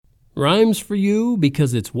rhymes for you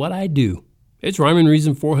because it's what I do. It's Rhyme and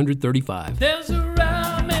Reason 435. There's a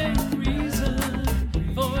rhyme and reason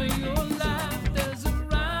for your life. There's a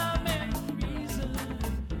rhyme and reason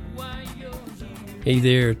why you're here. Hey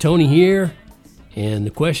there, Tony here. And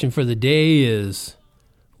the question for the day is,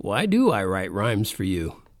 why do I write rhymes for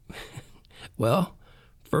you? Well,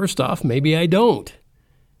 first off, maybe I don't.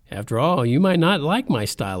 After all, you might not like my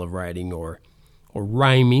style of writing or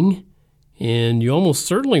rhyming, and you almost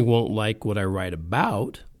certainly won't like what I write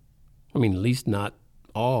about. I mean, at least not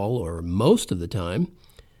all or most of the time.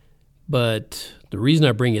 But the reason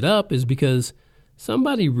I bring it up is because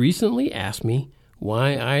somebody recently asked me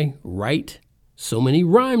why I write so many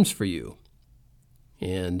rhymes for you.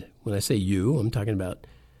 And when I say you, I'm talking about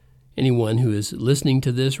anyone who is listening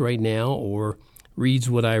to this right now or reads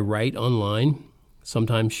what I write online,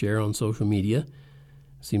 sometimes share on social media.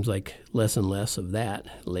 Seems like less and less of that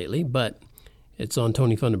lately, but it's on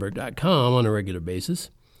TonyFunderburk.com on a regular basis.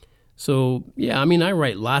 So, yeah, I mean, I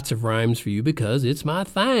write lots of rhymes for you because it's my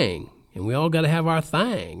thing, and we all got to have our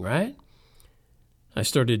thing, right? I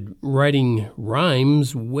started writing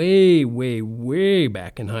rhymes way, way, way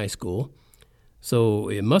back in high school, so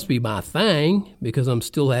it must be my thing because I'm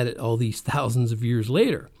still at it all these thousands of years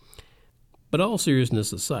later. But all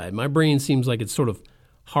seriousness aside, my brain seems like it's sort of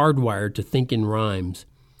hardwired to think in rhymes.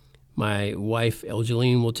 My wife,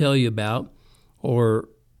 Elgeline, will tell you about, or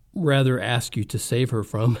rather ask you to save her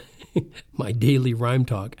from, my daily rhyme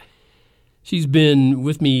talk. She's been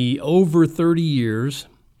with me over 30 years.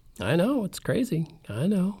 I know, it's crazy. I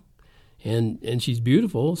know. And she's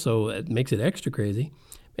beautiful, so it makes it extra crazy.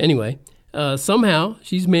 Anyway, somehow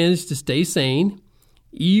she's managed to stay sane,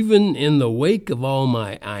 even in the wake of all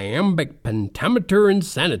my iambic pentameter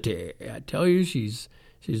insanity. I tell you, she's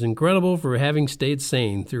incredible for having stayed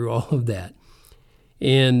sane through all of that.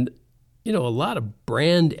 And, you know, a lot of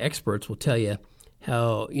brand experts will tell you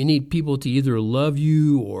how you need people to either love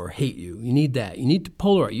you or hate you. You need that. You need to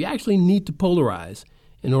polarize. You actually need to polarize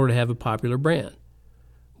in order to have a popular brand.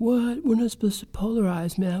 What? We're not supposed to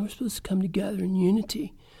polarize, man. We're supposed to come together in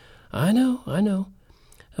unity. I know.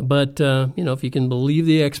 But, you know, if you can believe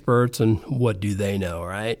the experts, and what do they know,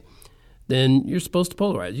 right? Then you're supposed to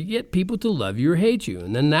polarize. You get people to love you or hate you,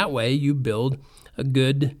 and then that way you build a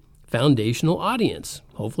good foundational audience.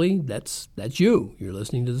 Hopefully that's you. You're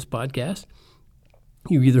listening to this podcast.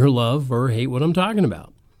 You either love or hate what I'm talking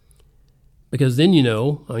about. Because then you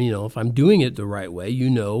know, if I'm doing it the right way, you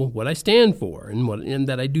know what I stand for and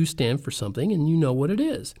that I do stand for something, and you know what it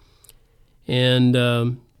is. And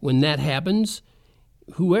when that happens,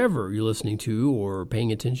 whoever you're listening to or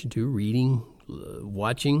paying attention to, reading,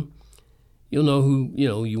 watching, you'll know who,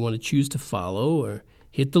 you want to choose to follow or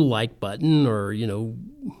hit the like button, or,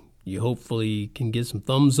 you hopefully can get some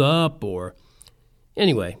thumbs up, or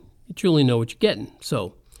anyway, you truly know what you're getting.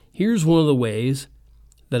 So here's one of the ways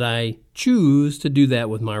that I choose to do that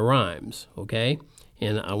with my rhymes, okay?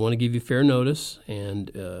 And I want to give you fair notice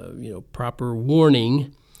and, proper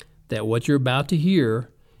warning that what you're about to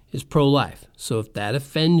hear is pro-life. So if that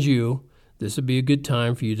offends you, this would be a good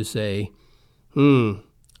time for you to say,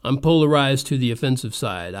 I'm polarized to the offensive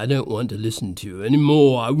side. I don't want to listen to you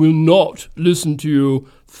anymore. I will not listen to you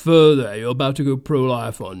further. You're about to go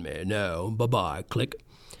pro-life on me. No, bye-bye, click.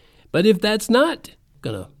 But if that's not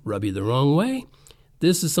going to rub you the wrong way,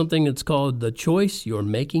 this is something that's called the choice you're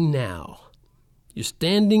making now. You're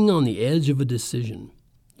standing on the edge of a decision.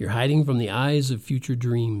 You're hiding from the eyes of future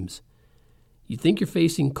dreams. You think you're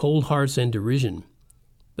facing cold hearts and derision,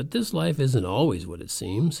 but this life isn't always what it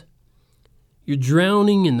seems. You're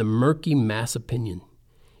drowning in the murky mass opinion.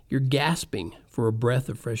 You're gasping for a breath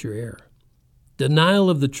of fresher air. Denial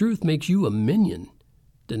of the truth makes you a minion.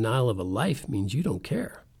 Denial of a life means you don't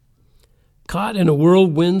care. Caught in a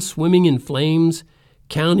whirlwind swimming in flames,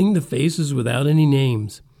 counting the faces without any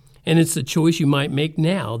names. And it's the choice you might make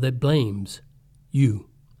now that blames you.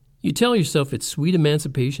 You tell yourself it's sweet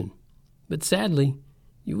emancipation, but sadly,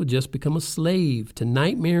 you will just become a slave to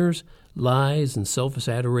nightmares, lies, and selfish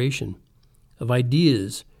adoration of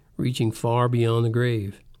ideas reaching far beyond the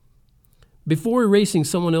grave. Before erasing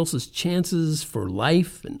someone else's chances for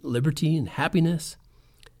life and liberty and happiness,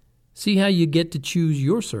 see how you get to choose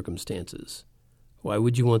your circumstances. Why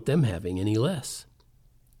would you want them having any less?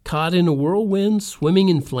 Caught in a whirlwind, swimming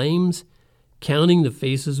in flames, counting the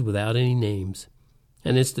faces without any names.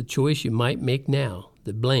 And it's the choice you might make now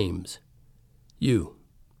that blames you.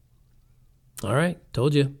 All right,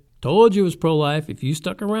 told you. Told you it was pro-life. If you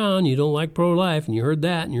stuck around, you don't like pro-life, and you heard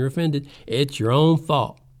that and you're offended, it's your own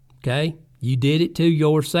fault, okay? You did it to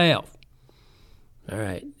yourself. All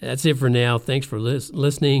right, that's it for now. Thanks for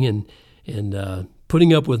listening, and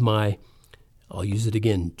putting up with my, I'll use it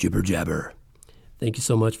again, jibber jabber. Thank you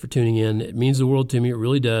so much for tuning in. It means the world to me. It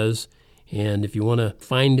really does. And if you want to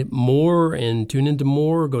find more and tune into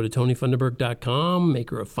more, go to TonyFunderburk.com,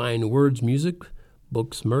 maker of fine words, music,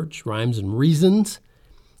 books, merch, rhymes, and reasons.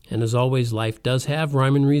 And as always, life does have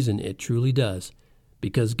rhyme and reason. It truly does,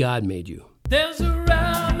 because God made you. There's a